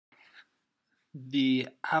The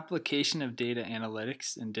application of data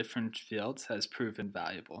analytics in different fields has proven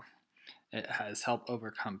valuable. It has helped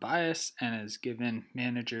overcome bias and has given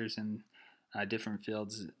managers in different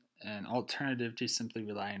fields an alternative to simply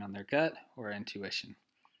relying on their gut or intuition.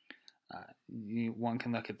 One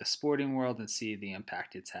can look at the sporting world and see the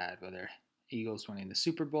impact it's had, whether Eagles winning the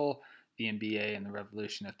Super Bowl, the NBA and the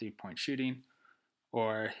revolution of three-point shooting,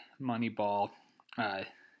 or Moneyball, uh,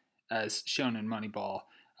 as shown in Moneyball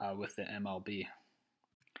with the MLB.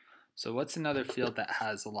 So, what's another field that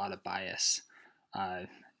has a lot of bias? Uh,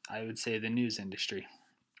 I would say the news industry.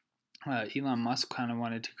 Elon Musk kind of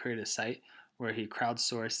wanted to create a site where he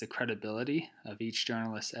crowdsourced the credibility of each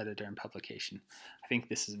journalist, editor, and publication. I think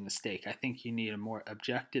this is a mistake. I think you need a more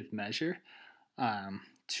objective measure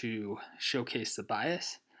to showcase the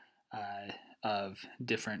bias of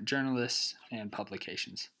different journalists and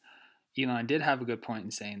publications. Elon did have a good point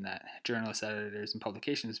in saying that journalists, editors, and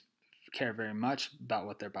publications care very much about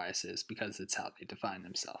what their bias is because it's how they define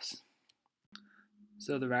themselves.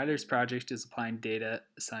 So the Writers Project is applying data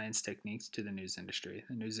science techniques to the news industry.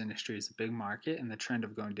 The news industry is a big market, and the trend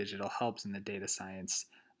of going digital helps in the data science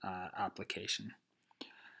application.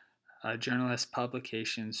 Journalist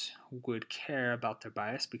publications would care about their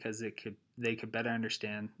bias because they could better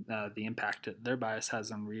understand the impact that their bias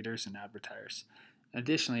has on readers and advertisers.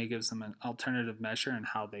 Additionally, it gives them an alternative measure in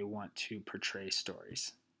how they want to portray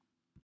stories.